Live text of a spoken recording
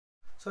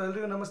So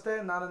ಎಲ್ರಿಗೂ ನಮಸ್ತೆ,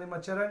 ನಾನು ನಿಮ್ಮ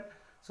ಚರಣ್.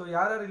 ಸೊ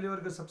ಯಾರ್ಯಾರು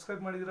ಇಲ್ಲಿವರೆಗೂ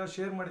ಸಬ್ಸ್ಕ್ರೈಬ್ ಮಾಡಿದಿರೋ,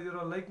 ಶೇರ್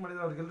ಮಾಡಿದಿರೋ, ಲೈಕ್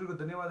ಮಾಡಿದಿರೋ ಅವ್ರಿಗೆಲ್ರಿಗೂ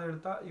ಧನ್ಯವಾದ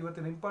ಹೇಳ್ತಾ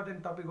ಇವತ್ತಿನ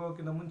ಇಂಪಾರ್ಟೆಂಟ್ ಟಾಪಿಕ್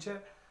ಹೋಗೋಕ್ಕಿಂತ ಮುಂಚೆ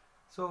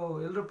ಸೊ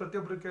ಎಲ್ಲರೂ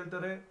ಪ್ರತಿಯೊಬ್ಬರು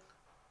ಕೇಳ್ತಾರೆ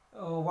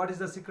what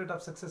is the secret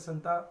of success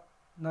ಅಂತ.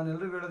 ನಾನು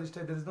ಎಲ್ರಿಗೂ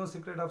ಹೇಳೋದಿಷ್ಟೇ, there is no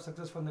secret of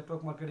success for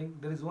network marketing,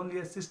 there is only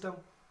A system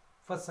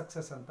for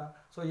success ಅಂತ.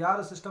 ಸೊ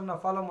ಯಾರು ಸಿಸ್ಟಮ್ನ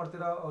ಫಾಲೋ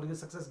ಮಾಡ್ತೀರಾ ಅವರಿಗೆ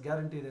ಸಕ್ಸಸ್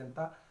ಗ್ಯಾರಂಟಿ ಇದೆ ಅಂತ.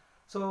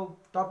 ಸೊ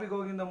ಟಾಪಿಕ್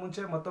ಹೋಗಿಂದ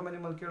ಮುಂಚೆ ಮತ್ತೊಮ್ಮೆ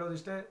ನಿಮ್ಮಲ್ಲಿ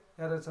ಕೇಳೋದಿಷ್ಟೇ,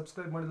 ಯಾರ್ಯಾರು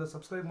ಸಬ್ಸ್ಕ್ರೈಬ್ ಮಾಡಿಲ್ಲ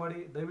ಸಬ್ಸ್ಕ್ರೈಬ್ ಮಾಡಿ,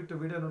 ದಯವಿಟ್ಟು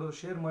ವಿಡಿಯೋ ನೋಡೋದು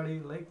ಶೇರ್ ಮಾಡಿ,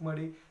 ಲೈಕ್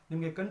ಮಾಡಿ,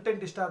 ನಿಮಗೆ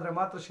ಕಂಟೆಂಟ್ ಇಷ್ಟ ಆದರೆ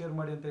ಮಾತ್ರ ಶೇರ್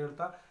ಮಾಡಿ ಅಂತ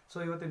ಹೇಳ್ತಾ ಸೊ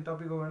ಇವತ್ತಿನ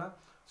ಟಾಪಿಕ್ ಹೋಗೋಣ.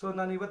 ಸೊ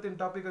ನಾನು ಇವತ್ತಿನ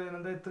ಟಾಪಿಕಲ್ಲಿ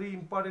ಏನಂದರೆ 3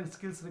 important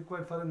skills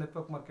required for A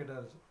network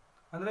marketers.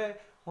 ಅಂದರೆ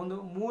ಒಂದು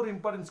 3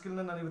 ಇಂಪಾರ್ಟೆಂಟ್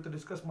ಸ್ಕಿಲ್ನ ನಾನು ಇವತ್ತು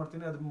ಡಿಸ್ಕಸ್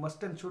ಮಾಡ್ತೀನಿ. ಅದು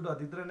ಮಸ್ಟ್ ಆ್ಯಂಡ್ ಶುಡ್,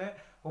 ಅದಿದ್ರೇ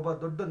ಒಬ್ಬ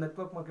ದೊಡ್ಡ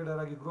ನೆಟ್ವರ್ಕ್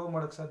ಮಾರ್ಕೆಟರ್ ಆಗಿ ಗ್ರೋ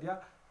ಮಾಡೋಕ್ಕೆ ಸಾಧ್ಯ.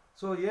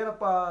 ಸೊ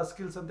ಏನಪ್ಪ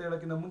ಸ್ಕಿಲ್ಸ್ ಅಂತ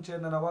ಹೇಳೋಕ್ಕಿಂತ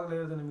ಮುಂಚೆ ನಾನು ಅವಾಗಲೇ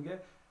ಹೇಳಿದೆ ನಿಮಗೆ,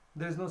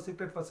 there is no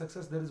secret for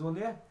success, there is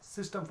only A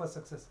system for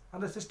success.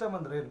 ಅಂದರೆ ಸಿಸ್ಟಮ್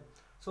ಅಂದರೆ ಏನು?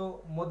 ಸೊ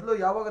ಮೊದಲು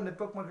ಯಾವಾಗ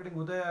ನೆಟ್ವರ್ಕ್ ಮಾರ್ಕೆಟಿಂಗ್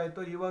ಉದಯ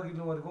ಆಯಿತು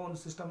ಇವಾಗಿನವರೆಗೂ ಒಂದು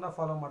ಸಿಸ್ಟಮ್ನ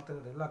ಫಾಲೋ ಮಾಡ್ತಾ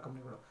ಇದ್ದಾರೆ ಎಲ್ಲ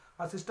ಕಂಪ್ನಿಗಳು.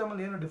 ಆ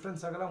ಸಿಸ್ಟಮಲ್ಲಿ ಏನು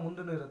ಡಿಫ್ರೆನ್ಸ್ ಆಗಲ್ಲ,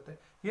 ಮುಂದೂ ಇರುತ್ತೆ.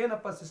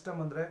 ಏನಪ್ಪ ಸಿಸ್ಟಮ್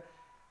ಅಂದರೆ,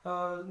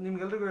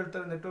 ನಿಮ್ಗೆಲ್ರಿಗೂ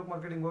ಹೇಳ್ತಾರೆ ನೆಟ್ವರ್ಕ್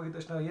ಮಾರ್ಕೆಟಿಂಗ್ ಹೋಗಿದ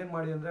ತಕ್ಷಣ ಏನು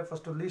ಮಾಡಿ ಅಂದರೆ,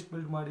 ಫಸ್ಟು ಲೀಸ್ಟ್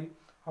ಬಿಲ್ಡ್ ಮಾಡಿ,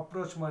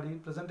 ಅಪ್ರೋಚ್ ಮಾಡಿ,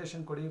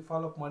 ಪ್ರೆಸೆಂಟೇಷನ್ ಕೊಡಿ,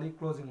 ಫಾಲೋಅಪ್ ಮಾಡಿ,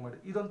 ಕ್ಲೋಸಿಂಗ್ ಮಾಡಿ.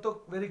 ಇದಂತೂ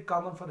very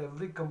common for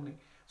every company.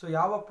 So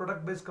ಯಾವ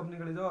ಪ್ರಾಡಕ್ಟ್ ಬೇಸ್ಡ್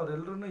ಕಂಪ್ನಿಗಳಿದೋ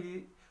ಅವರೆಲ್ಲರೂ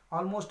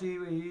ಆಲ್ಮೋಸ್ಟ್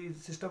ಈ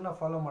ಸಿಸ್ಟಮ್ನ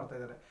ಫಾಲೋ ಮಾಡ್ತಾ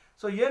ಇದ್ದಾರೆ.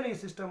 ಸೊ ಏನು ಈ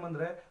ಸಿಸ್ಟಮ್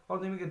ಅಂದರೆ,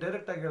 ಅವ್ರು ನಿಮಗೆ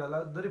ಡೈರೆಕ್ಟಾಗಿ ಹೇಳಲ್ಲ,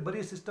 ಬರೀ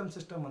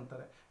ಸಿಸ್ಟಮ್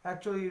ಅಂತಾರೆ.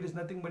 Actually it is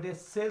nothing but A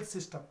sales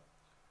system.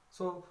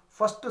 So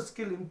first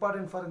skill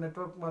important for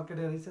network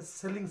marketer is A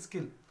selling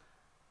skill.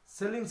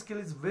 Selling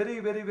skill is very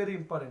very very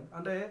important.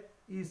 ಅಂದರೆ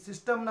ಈ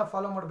ಸಿಸ್ಟಮ್ನ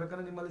ಫಾಲೋ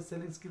ಮಾಡಬೇಕಂದ್ರೆ ನಿಮ್ಮಲ್ಲಿ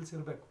ಸೆಲ್ಲಿಂಗ್ ಸ್ಕಿಲ್ಸ್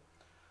ಇರಬೇಕು.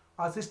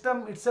 ಆ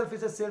system it self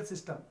is A sales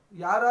system.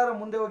 ಯಾರು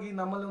ಮುಂದೆ ಹೋಗಿ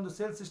ನಮ್ಮಲ್ಲಿ ಒಂದು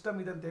ಸೇಲ್ಸ್ ಸಿಸ್ಟಮ್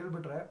ಇದೆ ಅಂತ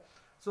ಹೇಳ್ಬಿಟ್ರೆ,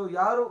 ಸೊ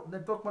ಯಾರು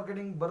ನೆಟ್ವರ್ಕ್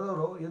ಮಾರ್ಕೆಟಿಂಗ್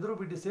ಬರೋರು ಎದುರು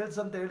ಬಿಟ್ಟು ಸೇಲ್ಸ್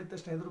ಅಂತ ಹೇಳಿದ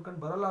ತಕ್ಷಣ ಎದುರುಕೊಂಡು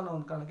ಬರೋಲ್ಲ ಅನ್ನೋ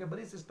ಒಂದು ಕಾರಣಕ್ಕೆ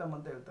ಬರೀ ಸಿಸ್ಟಮ್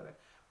ಅಂತ ಹೇಳ್ತಾರೆ.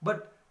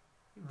 ಬಟ್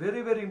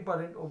ವೆರಿ ವೆರಿ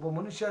ಇಂಪಾರ್ಟೆಂಟ್, ಒಬ್ಬ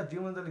ಮನುಷ್ಯ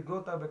ಜೀವನದಲ್ಲಿ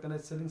ಗ್ರೋತ್ ಆಗಬೇಕಂದ್ರೆ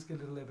ಸೆಲ್ಲಿಂಗ್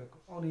ಸ್ಕಿಲ್ ಇರಲೇಬೇಕು.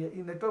 ಅವನು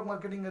ಈ ನೆಟ್ವರ್ಕ್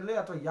ಮಾರ್ಕೆಟಿಂಗಲ್ಲಿ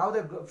ಅಥವಾ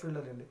ಯಾವುದೇ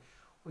ಫೀಲ್ಡಲ್ಲಿ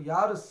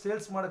ಯಾರು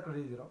ಸೇಲ್ಸ್ ಮಾಡೋಕ್ಕೆ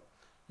ರೆಡಿ ಇದ್ದೀರೋ,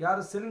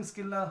 ಯಾರು ಸೆಲ್ಲಿಂಗ್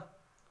ಸ್ಕಿಲ್ನ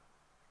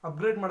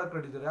ಅಪ್ಗ್ರೇಡ್ ಮಾಡೋಕ್ಕೆ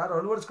ರೆಡಿ ಇದ್ದಾರೆ, ಯಾರು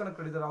ಅಳವಡಿಸ್ಕೊಳಕ್ಕೆ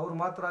ರೆಡಿ ಇದ್ದಾರೆ, ಅವ್ರು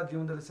ಮಾತ್ರ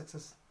ಜೀವನದಲ್ಲಿ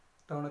ಸಕ್ಸಸ್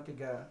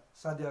ತಗೊಳಕ್ಕೆ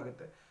ಸಾಧ್ಯ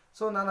ಆಗುತ್ತೆ.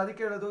 ಸೊ ನಾನು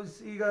ಅದಕ್ಕೆ ಹೇಳೋದು,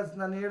 ಈಗ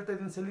ನಾನು ಹೇಳ್ತಾ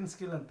ಇದ್ದೀನಿ ಸೆಲ್ಲಿಂಗ್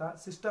ಸ್ಕಿಲ್ ಅಂತ,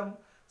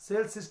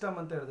 ಸೇಲ್ಸ್ ಸಿಸ್ಟಮ್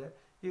ಅಂತ ಹೇಳಿದೆ.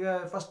 ಈಗ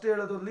ಫಸ್ಟ್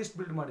ಹೇಳೋದು ಲೀಸ್ಟ್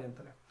ಬಿಲ್ಡ್ ಮಾಡಿ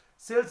ಅಂತಾರೆ.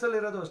 ಸೇಲ್ಸಲ್ಲಿ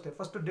ಇರೋದು ಅಷ್ಟೇ,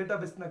 ಫಸ್ಟ್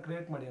ಡೇಟಾಬೇಸ್ನ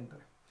ಕ್ರಿಯೇಟ್ ಮಾಡಿ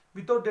ಅಂತಾರೆ.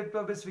 Without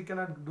database V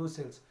cannot do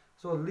sales.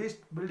 So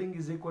list building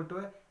is equal to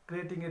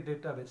creating A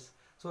database.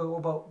 So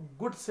ಒಬ್ಬ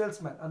ಗುಡ್ ಸೇಲ್ಸ್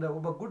ಮ್ಯಾನ್ ಅಂದರೆ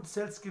ಒಬ್ಬ ಗುಡ್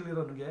ಸೇಲ್ಸ್ ಸ್ಕಿಲ್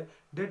ಇರೋನಿಗೆ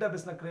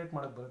ಡೇಟಾಬೇಸ್ನ ಕ್ರಿಯೇಟ್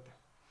ಮಾಡೋಕ್ಕೆ ಬರುತ್ತೆ,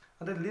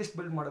 ಅಂದರೆ ಲೀಸ್ಟ್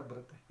ಬಿಲ್ಡ್ ಮಾಡೋಕ್ಕೆ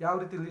ಬರುತ್ತೆ. ಯಾವ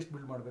ರೀತಿ ಲೀಸ್ಟ್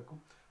ಬಿಲ್ಡ್ ಮಾಡಬೇಕು,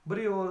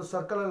 ಬರೀ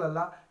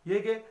ಸರ್ಕಲಲ್ಲ,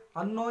 ಹೇಗೆ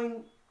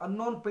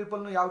ಅನ್ನೋನ್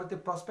ಪೀಪಲ್ನ ಯಾವ ರೀತಿ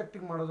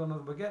ಪ್ರಾಸ್ಪೆಕ್ಟಿಂಗ್ ಮಾಡೋದು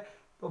ಅನ್ನೋದ್ರ ಬಗ್ಗೆ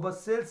ಒಬ್ಬ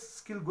ಸೇಲ್ಸ್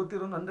ಸ್ಕಿಲ್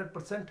ಗೊತ್ತಿರೋನು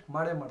 100%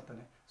 ಮಾಡೇ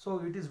ಮಾಡ್ತಾನೆ. So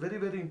it is very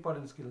very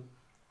important skill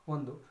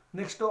ಒಂದು.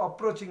 ನೆಕ್ಸ್ಟು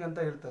ಅಪ್ರೋಚಿಂಗ್ ಅಂತ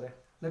ಹೇಳ್ತಾರೆ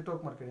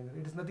network marketing.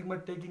 It is nothing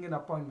but taking an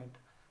appointment.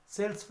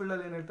 Sales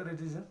ಫೀಲ್ಡಲ್ಲಿ ಏನು ಹೇಳ್ತಾರೆ,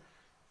 it is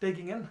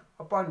taking an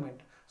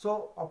appointment. So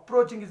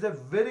approaching is A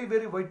very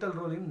very vital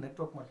role in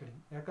network marketing.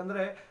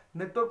 ಯಾಕಂದರೆ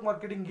network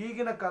marketing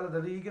ಈಗಿನ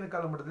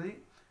ಕಾಲಮಟ್ಟದಲ್ಲಿ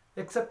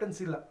acceptance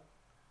ಇಲ್ಲ.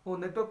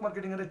 Network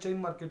marketing ಅಂದರೆ chain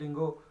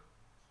marketing,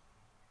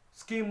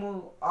 scheme,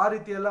 ಆ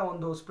ರೀತಿ ಎಲ್ಲ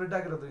ಒಂದು ಸ್ಪ್ರೆಡ್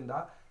ಆಗಿರೋದ್ರಿಂದ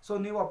ಸೊ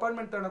ನೀವು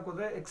ಅಪಾಯಿಂಟ್ಮೆಂಟ್ ತಗೊಳಕ್ಕೆ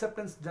ಹೋದರೆ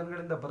ಎಕ್ಸೆಪ್ಟೆನ್ಸ್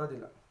ಜನಗಳಿಂದ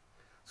ಬರೋದಿಲ್ಲ.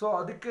 ಸೊ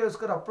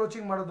ಅದಕ್ಕೋಸ್ಕರ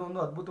ಅಪ್ರೋಚಿಂಗ್ ಮಾಡೋದು ಒಂದು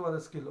ಅದ್ಭುತವಾದ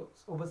ಸ್ಕಿಲ್ಲು.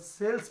 ಒಬ್ಬ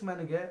ಸೇಲ್ಸ್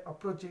ಮ್ಯಾನಿಗೆ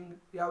ಅಪ್ರೋಚಿಂಗ್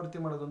ಯಾವ ರೀತಿ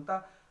ಮಾಡೋದು ಅಂತ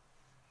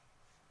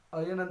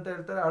ಏನಂತ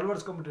ಹೇಳ್ತಾರೆ,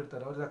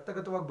 ಅಳವಡಿಸ್ಕೊಂಡ್ಬಿಟ್ಟಿರ್ತಾರೆ, ಅವ್ರಿಗೆ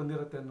ರಕ್ತಗತವಾಗಿ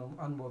ಬಂದಿರುತ್ತೆ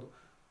ಅನ್ಬೋದು.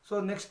 ಸೊ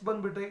ನೆಕ್ಸ್ಟ್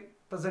ಬಂದುಬಿಟ್ಟು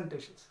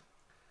ಪ್ರೆಸೆಂಟೇಷನ್ಸ್.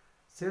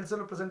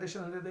 ಸೇಲ್ಸಲ್ಲೂ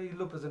ಪ್ರೆಸೆಂಟೇಷನ್ ಇದೆ,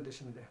 ಇಲ್ಲೂ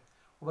ಪ್ರೆಸೆಂಟೇಷನ್ ಇದೆ.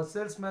 ಒಬ್ಬ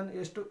ಸೇಲ್ಸ್ ಮ್ಯಾನ್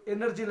ಎಷ್ಟು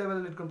ಎನರ್ಜಿ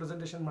ಲೆವೆಲಲ್ಲಿ ಇಟ್ಕೊಂಡು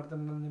ಪ್ರೆಸೆಂಟೇಷನ್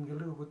ಮಾಡ್ತಾನೆ ಅನ್ನೋದು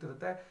ನಿಮ್ಗೆಲ್ಲರಿಗೂ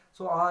ಗೊತ್ತಿರುತ್ತೆ.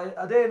 ಸೊ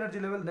ಅದೇ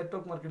ಎನರ್ಜಿ ಲೆವೆಲ್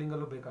ನೆಟ್ವರ್ಕ್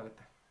ಮಾರ್ಕೆಟಿಂಗಲ್ಲೂ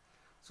ಬೇಕಾಗುತ್ತೆ.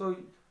 ಸೊ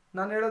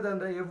ನಾನು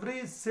ಹೇಳೋದಂದರೆ every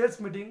sales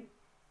meeting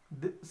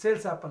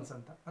sales happens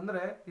ಅಂತ.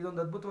 ಅಂದರೆ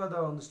ಇದೊಂದು ಅದ್ಭುತವಾದ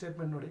ಒಂದು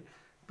ಸ್ಟೇಟ್ಮೆಂಟ್ ನೋಡಿ.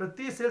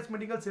 ಪ್ರತಿ ಸೇಲ್ಸ್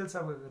ಮೀಟಿಂಗಲ್ಲಿ ಸೇಲ್ಸ್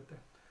ಆಗುತ್ತೆ.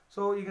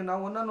 ಸೊ ಈಗ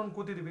ನಾವು ಒಂದೊಂದು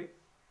ಕೂತಿದ್ದೀವಿ,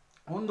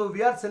 ಒಂದು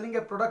we are selling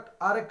A product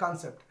R A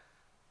concept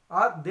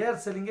are they are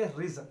selling A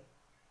reason.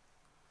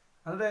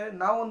 ಅಂದರೆ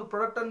ನಾವೊಂದು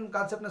ಪ್ರಾಡಕ್ಟನ್ನು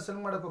ಕಾನ್ಸೆಪ್ಟ್ನ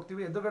ಸೆಲ್ ಮಾಡೋಕ್ಕೆ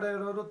ಹೋಗ್ತೀವಿ, ಎದುರುಗಡೆ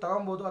ಇರೋರು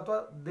ತಗೊಬೋದು ಅಥವಾ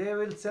they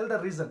will sell the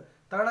reason.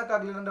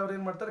 ತಗೊಳಕ್ಕಾಗಲಿಲ್ಲ ಅಂದರೆ ಅವ್ರು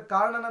ಏನು ಮಾಡ್ತಾರೆ,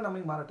 ಕಾರಣನ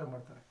ನಮಗೆ ಮಾರಾಟ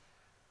ಮಾಡ್ತಾರೆ.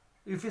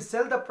 If you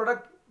sell the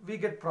product we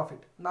get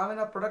profit.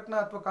 ನಾವೇನೋ ಪ್ರಾಡಕ್ಟ್ನ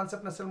ಅಥವಾ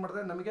ಕಾನ್ಸೆಪ್ಟ್ನ ಸೆಲ್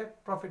ಮಾಡಿದ್ರೆ ನಮಗೆ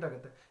ಪ್ರಾಫಿಟ್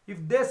ಆಗುತ್ತೆ.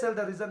 If they sell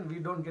the reason we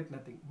don't get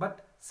nothing. But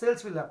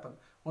sales will happen.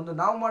 ಒಂದು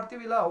ನಾವು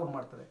ಮಾಡ್ತೀವಿ, ಇಲ್ಲ ಅವ್ರು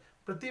ಮಾಡ್ತಾರೆ.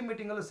 ಪ್ರತಿ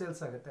ಮೀಟಿಂಗಲ್ಲೂ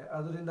ಸೇಲ್ಸ್ ಆಗುತ್ತೆ.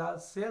 ಅದರಿಂದ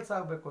ಸೇಲ್ಸ್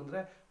ಆಗಬೇಕು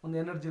ಅಂದರೆ ಒಂದು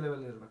ಎನರ್ಜಿ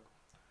ಲೆವೆಲ್ ಇರಬೇಕು.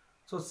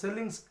 So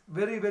ಸೆಲ್ಲಿಂಗ್ಸ್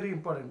very very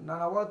important.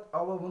 ನಾನು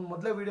ಅವಾಗ ಒಂದು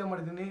ಮೊದಲೇ ವೀಡಿಯೋ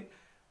ಮಾಡಿದ್ದೀನಿ,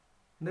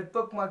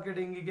 ನೆಟ್ವರ್ಕ್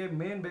ಮಾರ್ಕೆಟಿಂಗಿಗೆ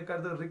ಮೇನ್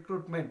ಬೇಕಾದ್ರೆ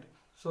ರಿಕ್ರೂಟ್ಮೆಂಟ್.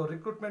 ಸೊ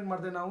ರಿಕ್ರೂಟ್ಮೆಂಟ್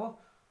ಮಾಡಿದ್ರೆ ನಾವು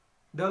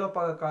ಡೆವಲಪ್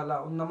ಆಗೋಕ್ಕಾಗಲ್ಲ,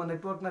 ನಮ್ಮ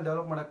ನೆಟ್ವರ್ಕ್ನ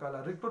ಡೆವಲಪ್ ಮಾಡೋಕ್ಕಾಗಲ್ಲ.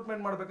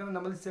 ರಿಕ್ರೂಟ್ಮೆಂಟ್ ಮಾಡಬೇಕಂದ್ರೆ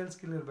ನಮ್ಮಲ್ಲಿ ಸೇಲ್ಸ್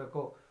ಸ್ಕಿಲ್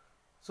ಇರಬೇಕು.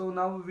 ಸೊ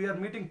ನಾವು we are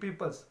meeting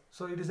people's.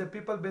 So it is A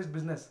people based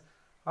business.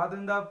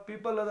 ಆದ್ದರಿಂದ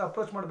ಪೀಪಲ್ ಅದು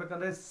ಅಪ್ರೋಚ್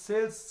ಮಾಡಬೇಕಂದ್ರೆ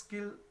sales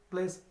skill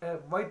place A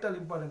vital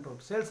important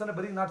role. Sales ಅಂದರೆ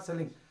ಬರೀ not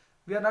selling.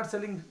 We are not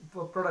selling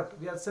product,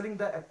 we are selling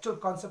the actual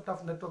concept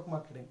of network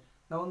marketing.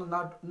 ನಾವೊಂದು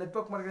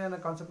network marketing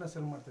ಅನ್ನೋ ಕಾನ್ಸೆಪ್ಟ್ನ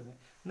cell ಮಾಡ್ತಿದ್ದೀನಿ.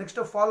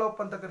 Next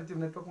follow up ಅಂತ ಕರಿತೀವಿ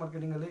network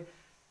ಮಾರ್ಕೆಟಿಂಗಲ್ಲಿ.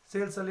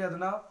 ಸೇಲ್ಸಲ್ಲಿ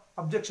ಅದನ್ನು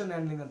objection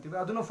handling ಅಂತೀವಿ,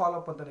 ಅದನ್ನು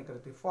ಫಾಲೋಅಪ್ ಅಂತಲೇ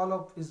ಕರಿತೀವಿ.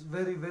 Follow up is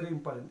very very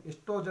important.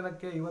 ಎಷ್ಟೋ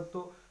ಜನಕ್ಕೆ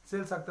ಇವತ್ತು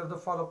ಸೇಲ್ಸ್ ಆಗ್ತಾ ಇರೋದು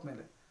ಫಾಲೋಅಪ್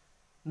ಮೇಲೆ.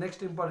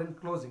 Next important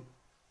closing.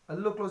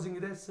 ಅಲ್ಲೂ ಕ್ಲೋಸಿಂಗ್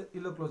ಇದೆ,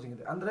 ಇಲ್ಲೂ ಕ್ಲೋಸಿಂಗ್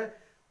ಇದೆ. ಅಂದರೆ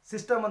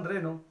ಸಿಸ್ಟಮ್ ಅಂದ್ರೆ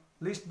ಏನು?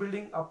 list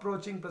building,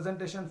 approaching,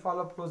 presentation,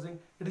 follow up, closing.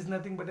 It is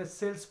nothing but a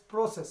sales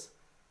process.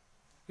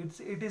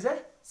 It is a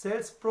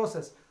sales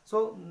process. So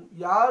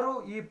ಯಾರು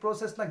ಈ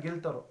ಪ್ರೋಸೆಸ್ನ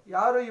ಗೆಲ್ತಾರೋ,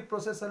 ಯಾರು ಈ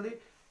ಪ್ರೋಸೆಸ್ಸಲ್ಲಿ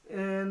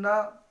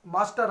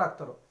ಮಾಸ್ಟರ್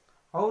ಆಗ್ತಾರೋ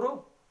ಅವರು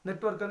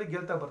ನೆಟ್ವರ್ಕಲ್ಲಿ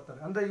ಗೆಲ್ತಾ ಬರ್ತಾರೆ.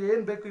 ಅಂದರೆ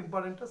ಏನು ಬೇಕು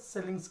ಇಂಪಾರ್ಟೆಂಟ್,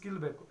 ಸೆಲ್ಲಿಂಗ್ ಸ್ಕಿಲ್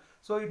ಬೇಕು.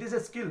 So it is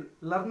A skill,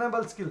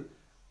 ಲರ್ನಬಲ್ skill.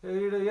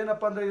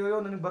 ಏನಪ್ಪ ಅಂದರೆ ಅಯ್ಯೋ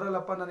ನನಗೆ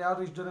ಬರಲ್ಲಪ್ಪ, ನಾನು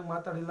ಯಾರು ಇಷ್ಟು ಜನಕ್ಕೆ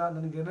ಮಾತಾಡಿಲ್ಲ,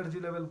 ನನಗೆ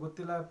ಎನರ್ಜಿ ಲೆವೆಲ್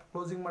ಗೊತ್ತಿಲ್ಲ,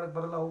 ಕ್ಲೋಸಿಂಗ್ ಮಾಡೋಕ್ಕೆ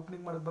ಬರಲ್ಲ,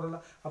 ಓಪನಿಂಗ್ ಮಾಡೋಕ್ಕೆ ಬರಲ್ಲ,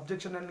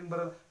 ಅಬ್ಜೆಕ್ಷನ್ ಹ್ಯಾಂಡ್ಲಿಂಗ್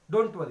ಬರಲ್ಲ.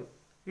 Don't worry,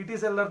 it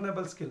is A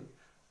ಲರ್ನಬಲ್ skill.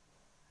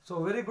 So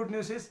very good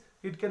news is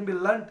it can be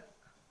learned,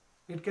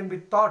 it can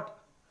be thought.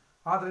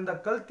 ಆದ್ದರಿಂದ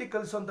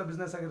ಕಲಿಸುವಂಥ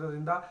ಬಿಸ್ನೆಸ್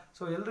ಆಗಿರೋದ್ರಿಂದ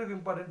ಸೊ ಎಲ್ರಿಗೂ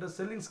ಇಂಪಾರ್ಟೆಂಟ್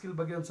ಸೆಲ್ಲಿಂಗ್ ಸ್ಕಿಲ್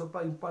ಬಗ್ಗೆ ಒಂದು ಸ್ವಲ್ಪ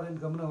ಇಂಪಾರ್ಟೆಂಟ್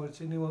ಗಮನ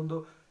ವಹಿಸಿ. ನೀವೊಂದು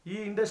ಈ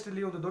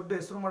ಇಂಡಸ್ಟ್ರಿಲಿ ಒಂದು ದೊಡ್ಡ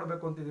ಹೆಸರು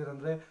ಮಾಡಬೇಕು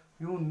ಅಂತಿದ್ದೀರಂದರೆ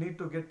you need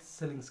to get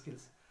selling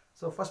skills.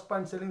 So first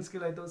point selling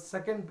skill ಆಯಿತು.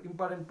 Second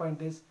important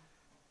point is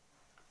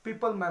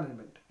people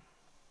management.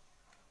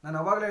 ನಾನು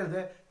ಅವಾಗಲೇ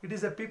ಹೇಳಿದೆ, it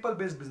is A people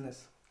based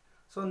business.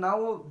 So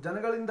ನಾವು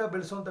ಜನಗಳಿಂದ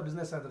ಬೆಳೆಸುವಂಥ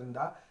ಬಿಸ್ನೆಸ್ ಆದ್ದರಿಂದ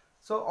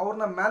ಸೊ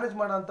ಅವ್ರನ್ನ ಮ್ಯಾನೇಜ್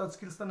ಮಾಡೋಂಥ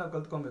ಸ್ಕಿಲ್ಸ್ನ ನಾವು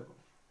ಕಲ್ತ್ಕೊಬೇಕು.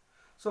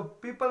 ಸೊ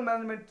ಪೀಪಲ್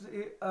ಮ್ಯಾನೇಜ್ಮೆಂಟ್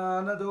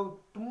ಅನ್ನೋದು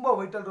ತುಂಬ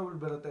ವೈಟಲ್ ರೋಲ್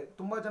ಬರುತ್ತೆ.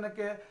 ತುಂಬ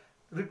ಜನಕ್ಕೆ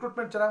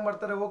ರಿಕ್ರೂಟ್ಮೆಂಟ್ ಚೆನ್ನಾಗಿ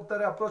ಮಾಡ್ತಾರೆ,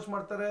 ಹೋಗ್ತಾರೆ, ಅಪ್ರೋಚ್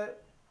ಮಾಡ್ತಾರೆ,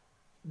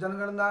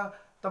 ಜನಗಳನ್ನ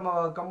ತಮ್ಮ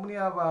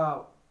ಕಂಪ್ನಿಯ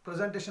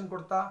ಪ್ರೆಸೆಂಟೇಷನ್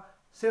ಕೊಡ್ತಾ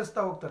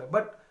ಸೇರಿಸ್ತಾ ಹೋಗ್ತಾರೆ.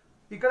 ಬಟ್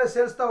ಈ ಕಡೆ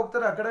ಸೇರಿಸ್ತಾ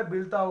ಹೋಗ್ತಾರೆ, ಆ ಕಡೆ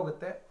ಬೀಳ್ತಾ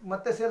ಹೋಗುತ್ತೆ,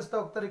 ಮತ್ತೆ ಸೇರಿಸ್ತಾ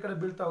ಹೋಗ್ತಾರೆ, ಈ ಕಡೆ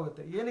ಬೀಳ್ತಾ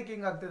ಹೋಗುತ್ತೆ. ಏನಕ್ಕೆ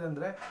ಹಿಂಗೆ ಆಗ್ತಿದೆ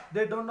ಅಂದರೆ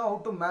they don't know how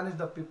to manage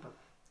the people.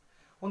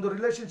 ಒಂದು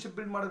ರಿಲೇಷನ್ಶಿಪ್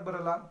ಬಿಲ್ಡ್ ಮಾಡೋಕ್ಕೆ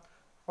ಬರಲ್ಲ.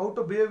 How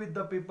to behave with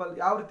the people,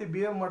 ಯಾವ ರೀತಿ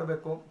ಬಿಹೇವ್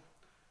ಮಾಡಬೇಕು,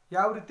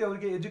 ಯಾವ ರೀತಿ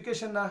ಅವರಿಗೆ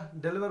ಎಜುಕೇಷನ್ನ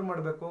ಡೆಲಿವರ್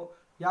ಮಾಡಬೇಕು,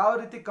 ಯಾವ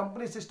ರೀತಿ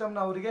ಕಂಪ್ನಿ ಸಿಸ್ಟಮ್ನ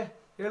ಅವರಿಗೆ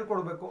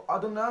ಹೇಳ್ಕೊಡ್ಬೇಕು,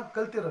 ಅದನ್ನು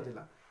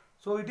ಕಲ್ತಿರೋದಿಲ್ಲ.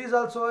 So it is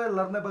also A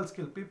ಲರ್ನಬಲ್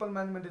skill. People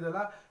management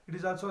ಇದೆಲ್ಲ, it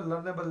is also A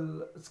ಲರ್ನಬಲ್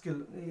skill.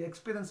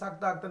 Experience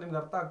ಆಗ್ತಾ ನಿಮ್ಗೆ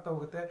ಅರ್ಥ ಆಗ್ತಾ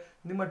ಹೋಗುತ್ತೆ.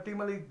 ನಿಮ್ಮ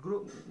ಟೀಮಲ್ಲಿ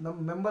ನಮ್ಮ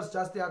ಮೆಂಬರ್ಸ್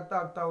ಜಾಸ್ತಿ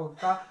ಆಗ್ತಾ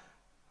ಹೋಗ್ತಾ,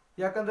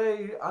 ಯಾಕಂದರೆ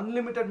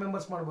ಅನ್ಲಿಮಿಟೆಡ್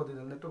ಮೆಂಬರ್ಸ್ ಮಾಡ್ಬೋದು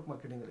ಇದರಲ್ಲಿ ನೆಟ್ವರ್ಕ್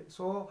ಮಾರ್ಕೆಟಿಂಗಲ್ಲಿ.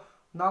 ಸೊ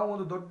ನಾವು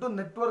ಒಂದು ದೊಡ್ಡ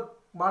ನೆಟ್ವರ್ಕ್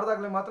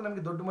ಮಾಡಿದಾಗಲೇ ಮಾತ್ರ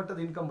ನಮಗೆ ದೊಡ್ಡ ಮಟ್ಟದ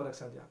ಇನ್ಕಮ್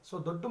ಬರೋಕ್ಕೆ ಸಾಧ್ಯ. ಸೊ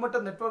ದೊಡ್ಡ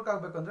ಮಟ್ಟದ ನೆಟ್ವರ್ಕ್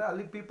ಆಗಬೇಕಂದ್ರೆ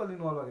ಅಲ್ಲಿ ಪೀಪಲ್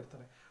ಇನ್ವಾಲ್ವ್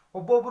ಆಗಿರ್ತಾರೆ.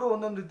 ಒಬ್ಬೊಬ್ಬರು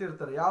ಒಂದೊಂದು ರೀತಿ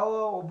ಇರ್ತಾರೆ, ಯಾವ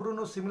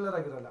ಒಬ್ಬರೂ ಸಿಮಿಲರ್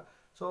ಆಗಿರಲ್ಲ.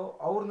 ಸೊ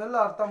ಅವ್ರನ್ನೆಲ್ಲ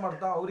ಅರ್ಥ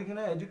ಮಾಡ್ತಾ,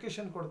 ಅವ್ರಿಗೇ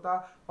ಎಜುಕೇಷನ್ ಕೊಡ್ತಾ,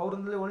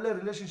 ಅವ್ರನ್ನಲ್ಲಿ ಒಳ್ಳೆ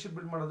ರಿಲೇಷನ್ಶಿಪ್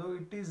ಬಿಲ್ಡ್ ಮಾಡೋದು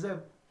ಇಟ್ ಈಸ್ ಎ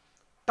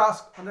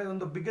ಟಾಸ್ಕ್. ಅಂದರೆ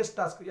ಒಂದು ಬಿಗ್ಗೆಸ್ಟ್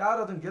ಟಾಸ್ಕ್. ಯಾರು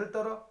ಅದನ್ನು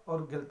ಗೆಲ್ತಾರೋ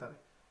ಅವ್ರು ಗೆಲ್ತಾರೆ.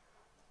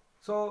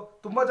 ಸೊ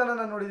ತುಂಬ ಜನ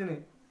ನಾನು ನೋಡಿದ್ದೀನಿ,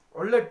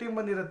 ಒಳ್ಳೆ ಟೀಮ್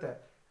ಬಂದಿರುತ್ತೆ,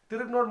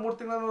 ತಿರುಗಿ ನೋಡಿ 3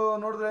 ತಿಂಗಳು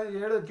ನೋಡಿದ್ರೆ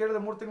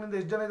ಕೇಳಿದ್ರೆ 3 ತಿಂಗಳಿಂದ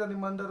ಎಷ್ಟು ಜನ ಇದ್ದಾರೆ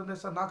ನಿಮ್ಮ ಅಂಡರ್ ಅಂದರೆ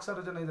ಸರ್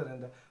 4,000 ಜನ ಇದ್ದಾರೆ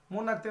ಅಂದರೆ,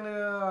 3-4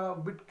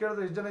 ತಿಂಗಳು ಬಿಟ್ಟು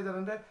ಕೇಳಿದ್ರೆ ಎಷ್ಟು ಜನ ಇದ್ದಾರೆ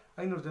ಅಂದರೆ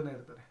 500 ಜನ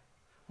ಇರ್ತಾರೆ.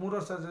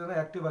 3,000 ಜನ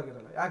ಆ್ಯಕ್ಟಿವ್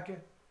ಆಗಿರಲ್ಲ. ಯಾಕೆ?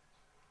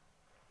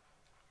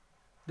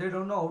 They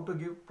don't know how to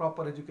give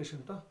proper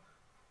education to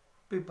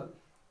people.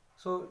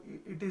 So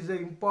it is A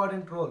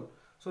important role.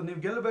 So ನೀವು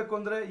ಗೆಲ್ಲಬೇಕು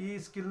ಅಂದರೆ ಈ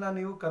ಸ್ಕಿಲ್ನ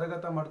ನೀವು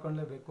ಕರಗತ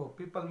ಮಾಡ್ಕೊಳ್ಳೇಬೇಕು.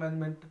 People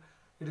management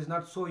it is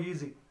not so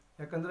easy.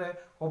 ಯಾಕಂದರೆ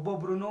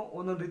ಒಬ್ಬೊಬ್ರು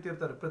ಒಂದೊಂದು ರೀತಿ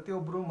ಇರ್ತಾರೆ,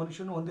 ಪ್ರತಿಯೊಬ್ಬರು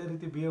ಮನುಷ್ಯನು ಒಂದೇ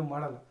ರೀತಿ ಬಿಹೇವ್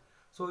ಮಾಡಲ್ಲ.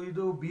 ಸೊ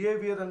ಇದು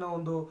ಬಿಹೇವಿಯರ್ ಅನ್ನೋ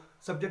ಒಂದು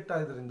ಸಬ್ಜೆಕ್ಟ್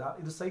ಆದ್ದರಿಂದ,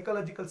 ಇದು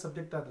ಸೈಕಾಲಜಿಕಲ್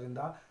ಸಬ್ಜೆಕ್ಟ್ ಆದ್ದರಿಂದ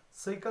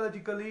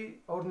ಸೈಕಾಲಜಿಕಲಿ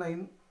ಅವ್ರನ್ನ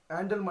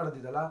handle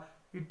ಮಾಡೋದಿದಲ್ಲ,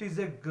 it is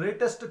A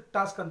greatest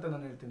task ಅಂತ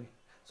ನಾನು ಹೇಳ್ತೀನಿ.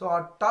 ಸೊ ಆ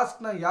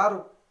ಟಾಸ್ಕ್ನ ಯಾರು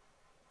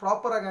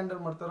ಪ್ರಾಪರಾಗಿ ಹ್ಯಾಂಡಲ್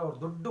ಮಾಡ್ತಾರೋ ಅವ್ರು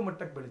ದೊಡ್ಡ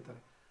ಮಟ್ಟಕ್ಕೆ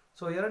ಬೆಳೀತಾರೆ.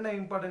 ಸೊ ಎರಡನೇ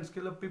important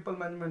skill people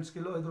management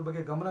skill. ಇದ್ರ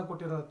ಬಗ್ಗೆ ಗಮನ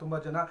ಕೊಟ್ಟಿರೋದು ತುಂಬ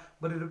ಜನ,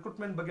 ಬರೀ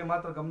ರಿಕ್ರೂಟ್ಮೆಂಟ್ ಬಗ್ಗೆ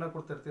ಮಾತ್ರ ಗಮನ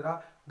ಕೊಡ್ತಿರ್ತೀರಾ.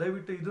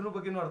 ದಯವಿಟ್ಟು ಇದ್ರ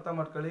ಬಗ್ಗೆನೂ ಅರ್ಥ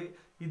ಮಾಡ್ಕೊಳ್ಳಿ.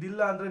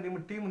 ಇದಿಲ್ಲ ಅಂದರೆ ನಿಮ್ಮ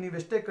ಟೀಮ್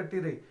ನೀವೆಷ್ಟೇ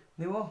ಕಟ್ಟಿರಿ,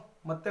 ನೀವು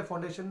ಮತ್ತೆ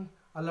ಫೌಂಡೇಶನ್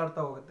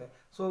ಅಲ್ಲಾಡ್ತಾ ಹೋಗುತ್ತೆ.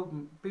 ಸೊ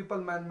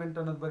ಪೀಪಲ್ ಮ್ಯಾನೇಜ್ಮೆಂಟ್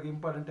ಅನ್ನೋದ್ರ ಬಗ್ಗೆ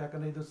ಇಂಪಾರ್ಟೆಂಟ್.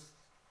 ಯಾಕಂದರೆ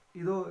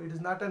ಇದು it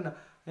is not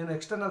an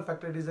external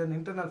factor, it is N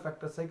internal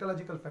factor,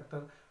 psychological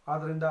factor.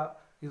 ಆದ್ದರಿಂದ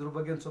ಇದ್ರ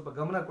ಬಗ್ಗೆ ಒಂದು ಸ್ವಲ್ಪ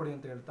ಗಮನ ಕೊಡಿ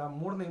ಅಂತ ಹೇಳ್ತಾ,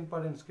 ಮೂರನೇ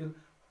important skill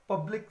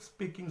public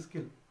speaking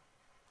skill.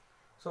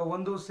 So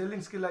ಒಂದು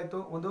ಸೆಲ್ಲಿಂಗ್ ಸ್ಕಿಲ್ ಆಯಿತು,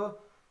 ಒಂದು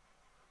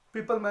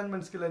ಪೀಪಲ್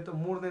ಮ್ಯಾನೇಜ್ಮೆಂಟ್ ಸ್ಕಿಲ್ ಆಯಿತು,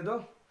 ಮೂರನೇದು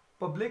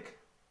public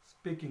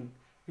speaking.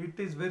 It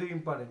is very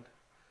important.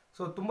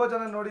 So ತುಂಬ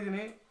ಜನ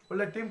ನೋಡಿದ್ದೀನಿ,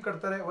 ಒಳ್ಳೆ ಟೀಮ್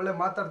ಕಟ್ತಾರೆ, ಒಳ್ಳೆ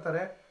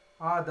ಮಾತಾಡ್ತಾರೆ,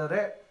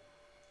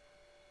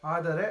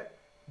 ಆದರೆ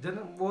ಜನ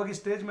ಹೋಗಿ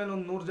ಸ್ಟೇಜ್ ಮೇಲೆ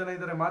ಒಂದು 100 ಜನ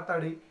ಇದ್ದಾರೆ,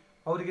 ಮಾತಾಡಿ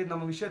ಅವರಿಗೆ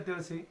ನಮ್ಮ ವಿಷಯ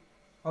ತಿಳಿಸಿ,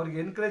 ಅವ್ರಿಗೆ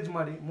ಎನ್ಕರೇಜ್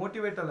ಮಾಡಿ,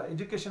 ಮೋಟಿವೇಟ್ ಅಲ್ಲ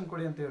ಎಜುಕೇಷನ್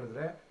ಕೊಡಿ ಅಂತ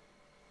ಹೇಳಿದ್ರೆ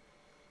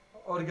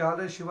ಅವ್ರಿಗೆ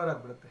ಆಲ್ರೆಡಿ ಶಿವರ್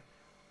ಆಗಿಬಿಡುತ್ತೆ.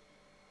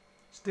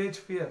 ಸ್ಟೇಜ್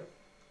ಫಿಯರ್,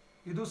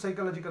 ಇದು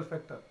ಸೈಕಾಲಜಿಕಲ್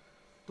ಫ್ಯಾಕ್ಟರ್.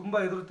 ತುಂಬ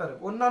ಹೆದರ್ತಾರೆ.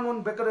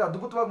 ಒಂದು ಬೇಕಾದ್ರೆ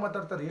ಅದ್ಭುತವಾಗಿ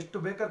ಮಾತಾಡ್ತಾರೆ, ಎಷ್ಟು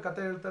ಬೇಕಾದ್ರೆ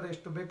ಕತೆ ಹೇಳ್ತಾರೆ,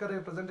 ಎಷ್ಟು ಬೇಕಾದ್ರೆ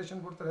ಪ್ರೆಸೆಂಟೇಷನ್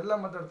ಕೊಡ್ತಾರೆ, ಎಲ್ಲ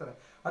ಮಾತಾಡ್ತಾರೆ.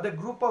 ಅದೇ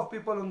ಗ್ರೂಪ್ ಆಫ್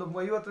ಪೀಪಲ್ ಒಂದು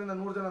 50ರಿಂದ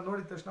 100 ಜನ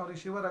ನೋಡಿದ ತಕ್ಷಣ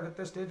ಅವ್ರಿಗೆ ಶಿವರ್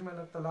ಆಗುತ್ತೆ, ಸ್ಟೇಜ್ ಮೇಲೆ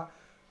ಹತ್ತಲ್ಲ,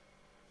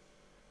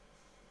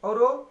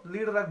 ಅವರು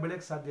ಲೀಡರ್ ಆಗಿ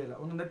ಬೆಳೆಯೋಕ್ಕೆ ಸಾಧ್ಯ ಇಲ್ಲ.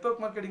 ಒಂದು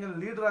ನೆಟ್ವರ್ಕ್ ಮಾರ್ಕೆಟಿಂಗಲ್ಲಿ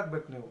ಲೀಡರ್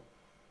ಆಗಬೇಕು. ನೀವು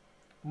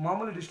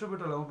ಮಾಮೂಲಿ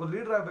ಡಿಸ್ಟ್ರಿಬ್ಯೂಟರ್ ಅಲ್ಲ, ಒಬ್ಬರು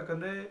ಲೀಡರ್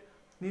ಆಗಬೇಕಂದ್ರೆ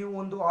ನೀವು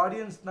ಒಂದು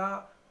ಆಡಿಯನ್ಸ್ನ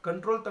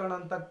ಕಂಟ್ರೋಲ್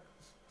ತಗೊಳ್ಳೋಂಥ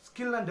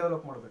ಸ್ಕಿಲ್ನ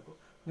ಡೆವಲಪ್ ಮಾಡಬೇಕು.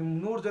 ನಿಮ್ಮ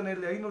 100 ಜನ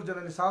ಇರಲಿ, 500 ಜನ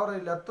ಇರಲಿ, 1000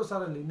 ಇರಲಿ,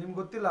 10,000 ಇರಲಿ, ನಿಮ್ಗೆ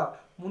ಗೊತ್ತಿಲ್ಲ,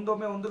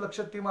 ಮುಂದೊಮ್ಮೆ 1 ಲಕ್ಷ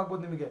ಟೀಮ್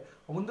ಆಗ್ಬೋದು ನಿಮಗೆ.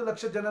 1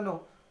 ಲಕ್ಷ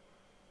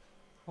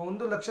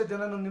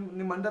ಜನನು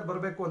ನಿಮ್ಮ ಅಂಡರ್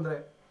ಬರಬೇಕು ಅಂದರೆ,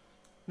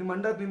 ನಿಮ್ಮ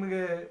ಅಂಡರ್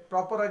ನಿಮಗೆ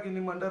ಪ್ರಾಪರಾಗಿ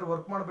ನಿಮ್ಮ ಅಂಡರ್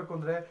ವರ್ಕ್ ಮಾಡಬೇಕು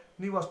ಅಂದರೆ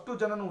ನೀವು ಅಷ್ಟು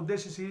ಜನನ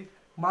ಉದ್ದೇಶಿಸಿ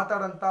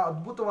ಮಾತಾಡೋಂಥ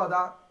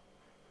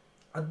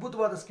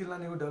ಅದ್ಭುತವಾದ ಸ್ಕಿಲ್ನ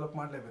ನೀವು ಡೆವಲಪ್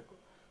ಮಾಡಲೇಬೇಕು.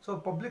 ಸೊ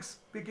ಪಬ್ಲಿಕ್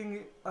ಸ್ಪೀಕಿಂಗ್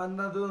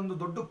ಅನ್ನೋದು ಒಂದು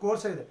ದೊಡ್ಡ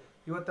ಕೋರ್ಸೇ ಇದೆ.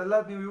 ಇವತ್ತೆಲ್ಲ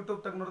ನೀವು ಯೂಟ್ಯೂಬ್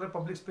ತೆಗೆದು ನೋಡಿದ್ರೆ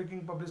ಪಬ್ಲಿಕ್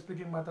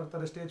ಸ್ಪೀಕಿಂಗ್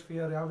ಮಾತಾಡ್ತಾರೆ. ಸ್ಟೇಜ್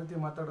ಫಿಯರ್, ಯಾವ ರೀತಿ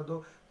ಮಾತಾಡೋದು,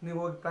 ನೀವು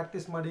ಹೋಗಿ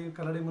ಪ್ರಾಕ್ಟೀಸ್ ಮಾಡಿ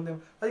ಕನ್ನಡಿ ಮುಂದೆ,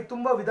 ಅದಕ್ಕೆ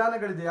ತುಂಬ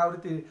ವಿಧಾನಗಳಿದೆ. ಯಾವ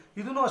ರೀತಿ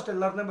ಇದೂ ಅಷ್ಟೇ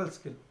ಲರ್ನಬಲ್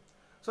ಸ್ಕಿಲ್.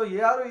 ಸೊ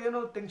ಯಾರು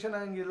ಏನು ಟೆನ್ಷನ್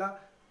ಆಗಂಗಿಲ್ಲ.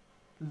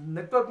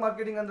 ನೆಟ್ವರ್ಕ್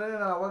ಮಾರ್ಕೆಟಿಂಗ್ ಅಂದರೆ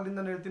ನಾನು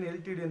ಅವಾಗಲಿಂದ ಹೇಳ್ತೀನಿ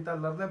LTD ಅಂತ,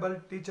 ಲರ್ನಬಲ್,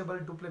 ಟೀಚಬಲ್,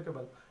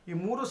 ಡೂಪ್ಲಿಕೇಬಲ್. ಈ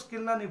 3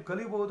 ಸ್ಕಿಲ್ನ ನೀವು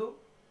ಕಲಿಬೋದು.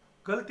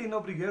 ಕಲ್ತು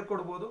ಇನ್ನೊಬ್ರಿಗೆ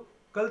ಹೇಳ್ಕೊಡ್ಬೋದು.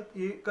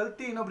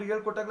 ಕಲ್ತು ಇನ್ನೊಬ್ರಿಗೆ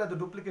ಹೇಳ್ಕೊಟ್ಟಾಗಲೇ ಅದು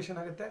ಡೂಪ್ಲಿಕೇಶನ್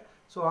ಆಗುತ್ತೆ.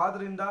 ಸೊ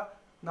ಆದ್ದರಿಂದ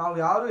ನಾವು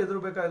ಯಾರೂ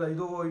ಹೆದರಬೇಕಾಗಿಲ್ಲ,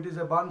 ಇದು it is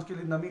A Born skill,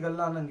 ಇದು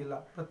ನಮಗಲ್ಲ ಅನ್ನಂಗಿಲ್ಲ.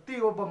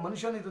 ಪ್ರತಿಯೊಬ್ಬ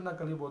ಮನುಷ್ಯನ ಇದನ್ನು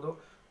ಕಲಿಬೋದು.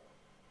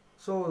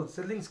 So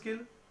selling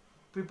skill,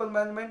 people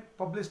management,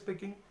 public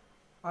speaking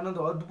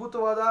ಅನ್ನೋದು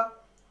ಅದ್ಭುತವಾದ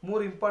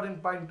 3 ಇಂಪಾರ್ಟೆಂಟ್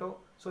ಪಾಯಿಂಟು.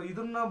 ಸೊ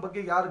ಇದನ್ನ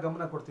ಬಗ್ಗೆ ಯಾರು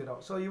ಗಮನ ಕೊಡ್ತೀರೋ,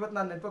 ಸೊ ಇವತ್ತು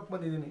ನಾನು ನೆಟ್ವರ್ಕ್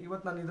ಬಂದಿದ್ದೀನಿ,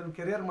 ಇವತ್ತು ನಾನು ಇದನ್ನು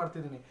ಕೆರಿಯರ್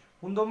ಮಾಡ್ತಿದ್ದೀನಿ,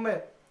 ಮುಂದೊಮ್ಮೆ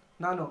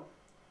ನಾನು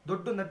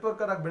ದೊಡ್ಡ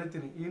ನೆಟ್ವರ್ಕರ್ ಆಗಿ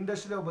ಬೆಳಿತೀನಿ, ಈ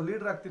ಇಂಡಸ್ಟ್ರಿಯಲ್ಲಿ ಒಬ್ಬ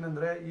ಲೀಡರ್ ಆಗ್ತೀನಿ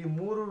ಅಂದರೆ ಈ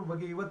 3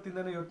 ಬಗ್ಗೆ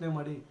ಇವತ್ತಿಂದನೇ ಯೋಚನೆ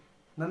ಮಾಡಿ.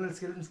 ನನ್ನಲ್ಲಿ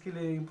ಸ್ಕಿಲ್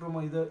ಇಂಪ್ರೂವ್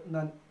ಇದೆ,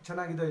 ನಾನು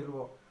ಚೆನ್ನಾಗಿದೆ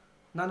ಇಲ್ವೋ,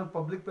 ನಾನು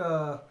ಪಬ್ಲಿಕ್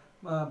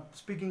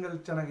ಸ್ಪೀಕಿಂಗಲ್ಲಿ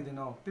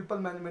ಚೆನ್ನಾಗಿದ್ದೀನೋ, ಪೀಪಲ್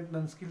ಮ್ಯಾನೇಜ್ಮೆಂಟ್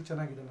ನನ್ನ ಸ್ಕಿಲ್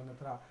ಚೆನ್ನಾಗಿದೆ ನನ್ನ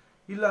ಹತ್ರ,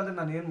 ಇಲ್ಲ ಅಂದರೆ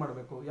ನಾನು ಏನು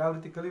ಮಾಡಬೇಕು, ಯಾವ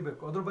ರೀತಿ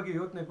ಕಲಿಬೇಕು, ಅದ್ರ ಬಗ್ಗೆ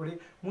ಯೋಚನೆ ಕೊಡಿ.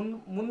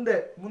 ಮುಂದೆ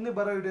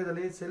ಬರೋ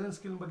ವಿಡಿಯೋದಲ್ಲಿ ಸೆಲ್ಲಿಂಗ್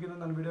ಸ್ಕಿಲ್ ಬಗ್ಗೆನೂ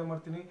ನಾನು ವಿಡಿಯೋ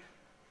ಮಾಡ್ತೀನಿ,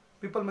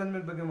 ಪೀಪಲ್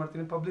ಮ್ಯಾನೇಜ್ಮೆಂಟ್ ಬಗ್ಗೆ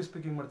ಮಾಡ್ತೀನಿ, ಪಬ್ಲಿಕ್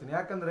ಸ್ಪೀಕಿಂಗ್ ಮಾಡ್ತೀನಿ.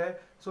 ಯಾಕಂದರೆ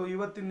ಸೊ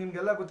ಇವತ್ತಿನ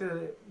ನಿಮಗೆಲ್ಲ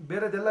ಗೊತ್ತಿದೆ,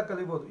 ಬೇರೆದೆಲ್ಲ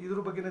ಕಲಿಬೋದು, ಇದ್ರ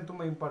ಬಗ್ಗೆನೇ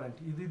ತುಂಬ ಇಂಪಾರ್ಟೆಂಟ್,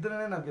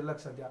 ಇದ್ರೇ ನಾವು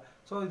ಗೆಲ್ಲಕ್ಕೆ ಸಾಧ್ಯ.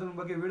 ಸೊ ಇದ್ರ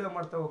ಬಗ್ಗೆ ವಿಡಿಯೋ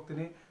ಮಾಡ್ತಾ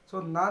ಹೋಗ್ತೀನಿ.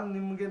 ಸೊ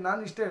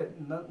ನಾನು ಇಷ್ಟೇ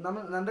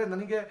ಅಂದರೆ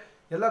ನನಗೆ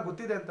ಎಲ್ಲ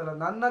ಗೊತ್ತಿದೆ ಅಂತಲ್ಲ,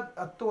 ನನ್ನ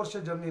 10 ವರ್ಷ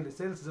ಜರ್ನಿಲಿ,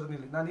 ಸೇಲ್ಸ್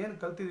ಜರ್ನಿಲಿ ನಾನು ಏನು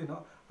ಕಲ್ತಿದ್ದೀನೋ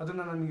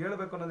ಅದನ್ನು ನನಗೆ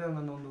ಹೇಳಬೇಕು ಅನ್ನೋದೇ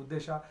ನನ್ನ ಒಂದು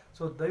ಉದ್ದೇಶ.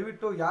 ಸೊ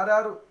ದಯವಿಟ್ಟು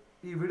ಯಾರ್ಯಾರು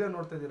ಈ ವಿಡಿಯೋ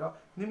ನೋಡ್ತಾ ಇದ್ದೀರೋ,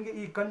 ನಿಮಗೆ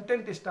ಈ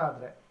ಕಂಟೆಂಟ್ ಇಷ್ಟ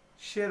ಆದರೆ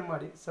ಶೇರ್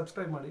ಮಾಡಿ,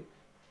 ಸಬ್ಸ್ಕ್ರೈಬ್ ಮಾಡಿ.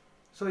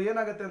 ಸೊ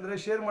ಏನಾಗುತ್ತೆ ಅಂದರೆ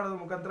ಶೇರ್ ಮಾಡೋದ್ರ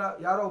ಮುಖಾಂತರ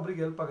ಯಾರೋ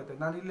ಒಬ್ರಿಗೆ ಹೆಲ್ಪ್ ಆಗುತ್ತೆ.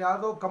 ನಾನು ಇಲ್ಲಿ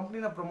ಯಾವುದೋ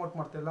ಕಂಪ್ನಿನ ಪ್ರಮೋಟ್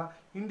ಮಾಡ್ತಾಯಿಲ್ಲ,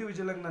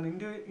 ಇಂಡಿವಿಜುವಲಾಗಿ ನಾನು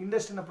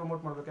ಇಂಡಸ್ಟ್ರಿನ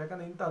ಪ್ರಮೋಟ್ ಮಾಡಬೇಕು.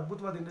 ಯಾಕಂದರೆ ಇಂಥ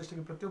ಅದ್ಭುತವಾದ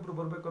ಇಂಡಸ್ಟ್ರಿಗೆ ಪ್ರತಿಯೊಬ್ಬರು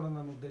ಬರಬೇಕು ಅನ್ನೋದು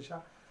ನನ್ನ ಉದ್ದೇಶ.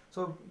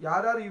 ಸೊ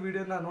ಯಾರ್ಯಾರು ಈ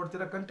ವಿಡಿಯೋನ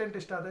ನೋಡ್ತೀರಾ, ಕಂಟೆಂಟ್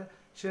ಇಷ್ಟ ಆದರೆ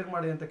ಶೇರ್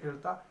ಮಾಡಿ ಅಂತ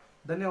ಕೇಳ್ತಾ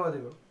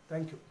ಧನ್ಯವಾದಗಳು.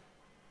 Thank you.